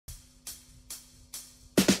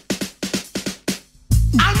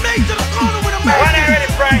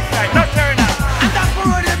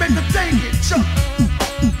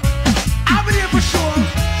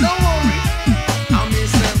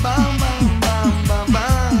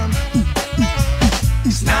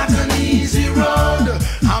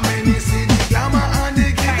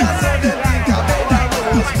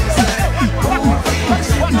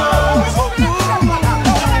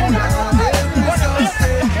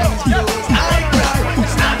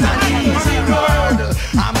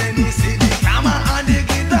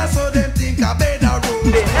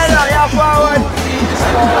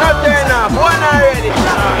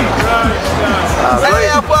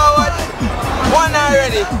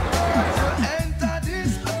it.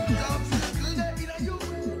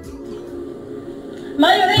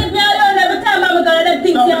 Man, you leave me alone every time I'm gonna let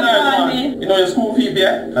things on me. You know your school fee,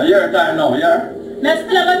 yeah? And your time now, yeah? I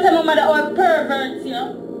still have to tell my mother all perverts, you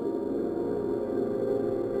know?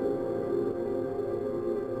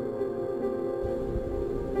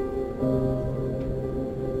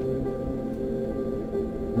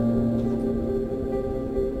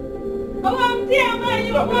 Come here, man,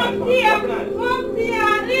 you come here. Come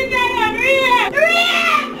here, leave me alone,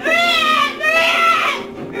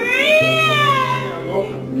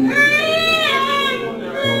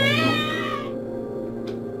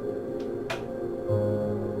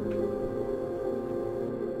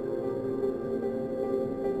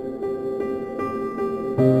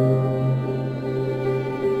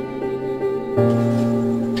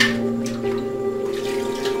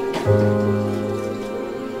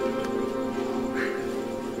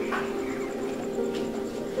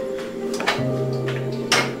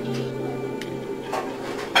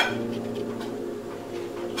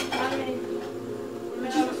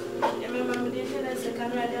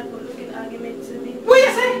 What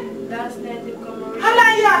you say? Last night they come around. How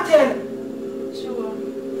long you tell? Sure.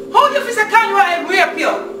 How you feel can you rape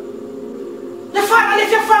you? Your father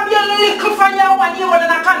left your family little from your 1 year old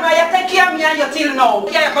and I can't you take care of me and you till now.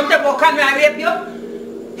 Yeah, you come tell me can I rape you?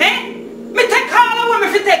 Eh? Me take all the women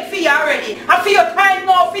if you take for you already. And for your time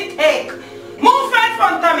now if you take. Move right in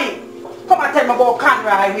front of me. Come and tell me about can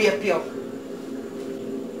I rape you?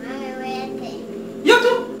 You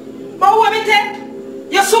too? But what me take?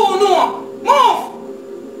 You soon know. Move!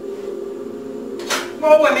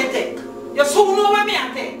 What will me take? You soon know what me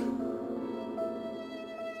I take.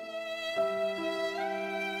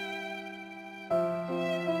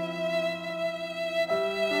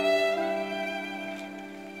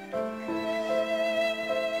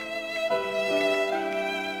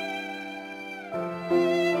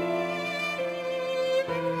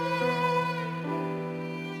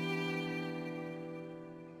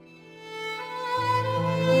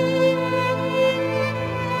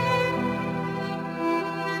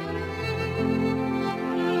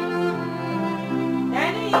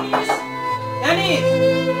 Dennis!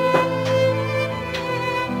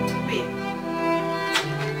 Wait.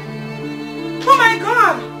 Oh my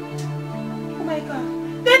God! Oh my God.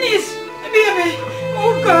 Dennis! Baby!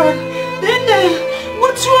 Oh God! Dennis!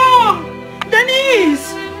 What's wrong? Dennis!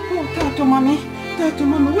 Oh, talk to mommy. Talk to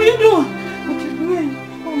mommy. What are you doing? What are you doing?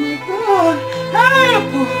 Oh my God!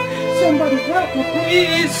 Help! Somebody help me,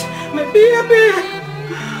 please! My baby!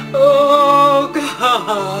 Oh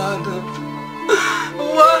God!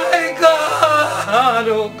 My God,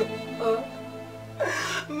 oh God,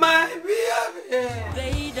 my baby.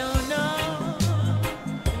 They don't know,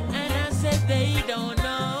 and I said they don't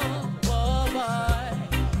know, oh boy.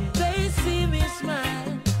 They see me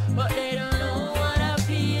smile, but they don't know what I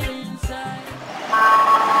feel inside.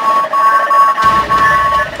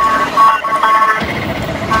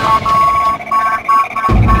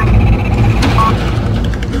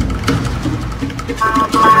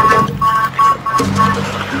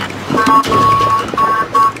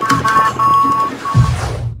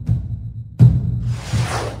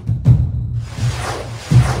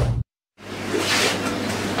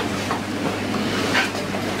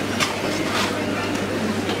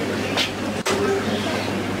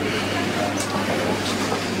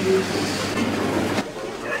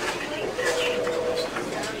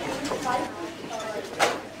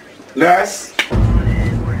 Nurse?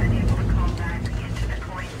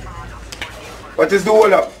 What is the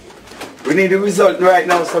hold up? We need the result right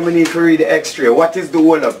now, so we need to read the x-ray. What is the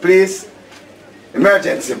hold up, please?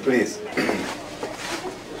 Emergency, please.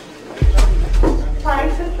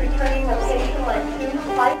 Scientists returning a patient like 2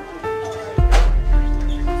 flights.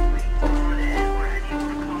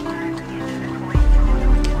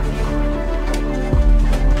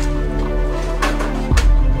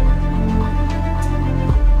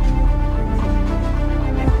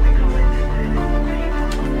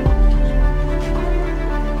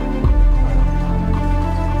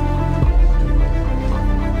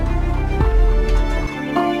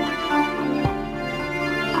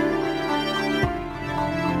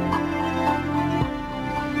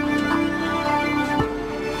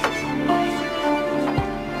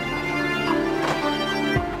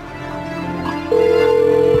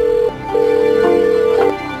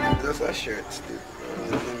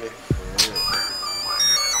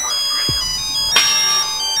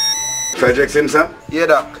 Frederick Simpson? Yeah,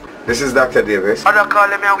 Doc. This is Dr. Davis. I don't call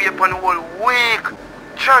me away for the whole week.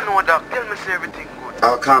 Try no, Doc. Tell me say everything good.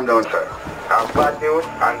 I'll calm down, sir. I have bad news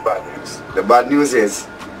and bad news. The bad news is,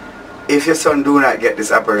 If your son do not get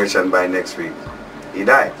this operation by next week, he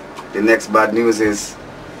die. The next bad news is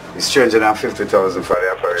it's 350,000 for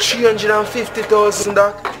the operation. 350,000,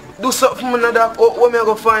 Doc? Do something for me, Doc. Where me I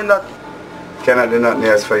go find that? Can I do nothing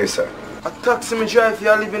else for you, sir? A taxi me drive for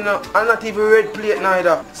you living now, and not even red plate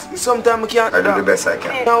neither. Sometimes I can't. I do the best I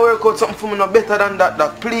can. I can't work out something for me no better than that,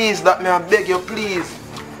 Doc. Please, Doc, me I beg you, please.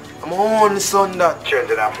 I'm my only son, Doc.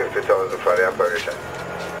 350,000 for the operation.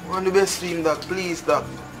 I want the best for him, Doc. Please, Doc.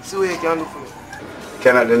 See what you can do for me.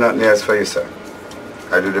 Can I do nothing else for you, sir?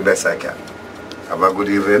 I do the best I can. Have a good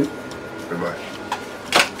evening. Goodbye.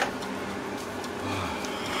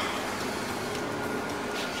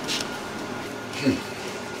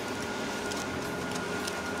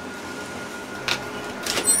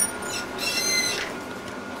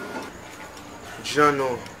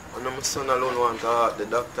 Jano, and my son alone want to heart. The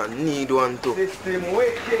doctor need one too. System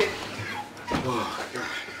wicked. Oh, God.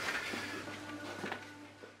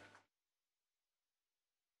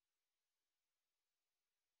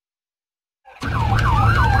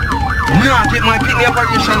 Nah, take my kidney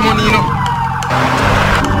operation money, you know.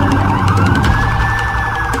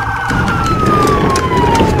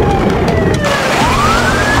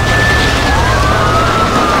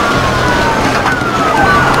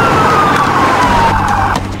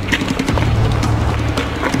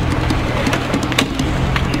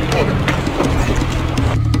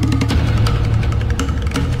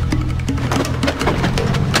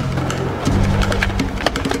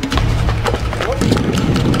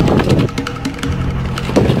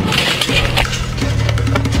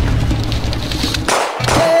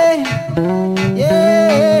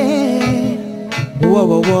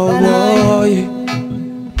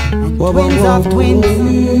 Twins of twins.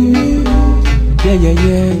 Yeah.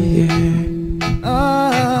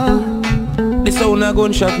 The sound a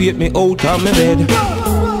gunshot wake me out of my bed.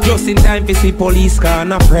 Just in time to see police car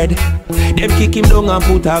and a Fred. Them kick him down and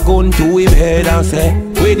put a gun to him head and say,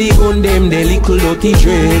 where the gun them the little dirty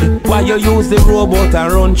dread. Why you use the robot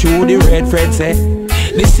and run through the red? Fred say,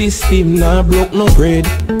 the system nah broke no bread.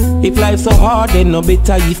 If life's so hard, then no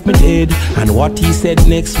better if me dead. And what he said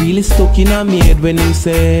next really stuck in my head when he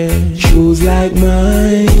said, shoes like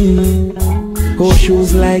mine, oh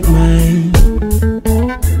shoes like mine.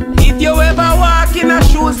 If you ever walk in a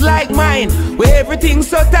shoes like mine, where everything's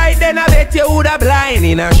so tight, then I bet you woulda blind.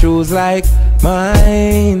 In a shoes like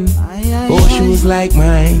mine, oh shoes like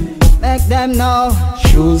mine. Make them know.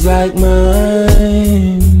 Shoes like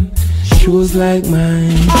mine, shoes like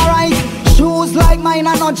mine. Alright. Shoes like mine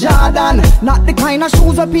are not Jordan. Not the kind of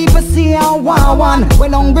shoes where people see and want one.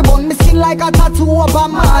 When hungry bun me sing like a tattoo of a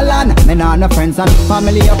Marlon. Me nah no friends and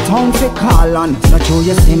family uptown fi call on. Not sure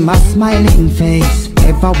you see my smiling face.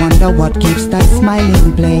 Ever wonder what keeps that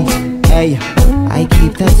smiling place? Hey, I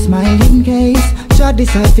keep that smiling gaze. Jah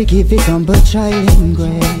decide to give his humble child in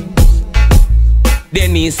grace.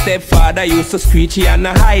 Then his stepfather used to screechy and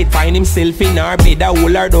a hide. Find himself in her bed, a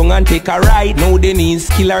hold her down and take a ride. Now Denise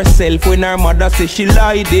kill herself when her mother say she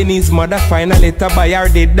lied. Then his mother find a letter by her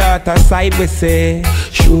dead daughter side. We say,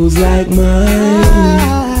 shoes like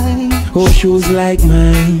mine, oh shoes like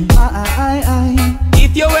mine.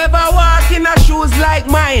 If you ever walk in a shoes like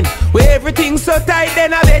mine, where everything's so tight,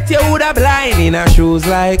 then I bet you woulda blind. In a shoes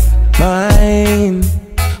like mine,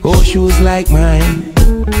 oh shoes like mine.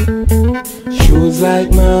 Shoes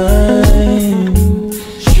like mine,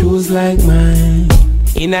 shoes like mine.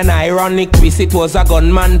 In an ironic twist, it was a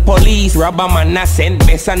gunman police. Robber man a sent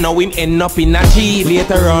best and now him end up in a jeep.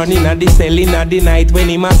 Later on in a the cell in a the night when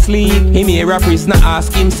him asleep, him hear a prisoner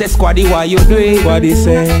ask him, say squaddy why you do it? What he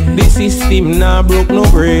say? The system nah broke no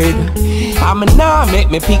bread. I'm nah make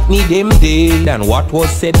me pick me them dead. And what was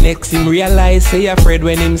said next him realize say afraid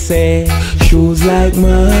when him say, shoes like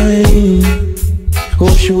mine,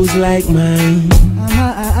 oh shoes like mine.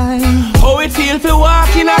 How it feel to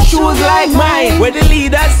walk in a shoes like mine, where the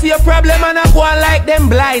leaders see a problem and I go on like them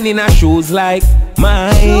blind. In a shoes like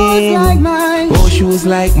mine, shoes like mine. Oh shoes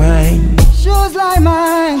like mine, shoes like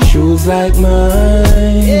mine, shoes like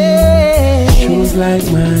mine, yeah. Shoes like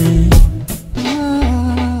mine.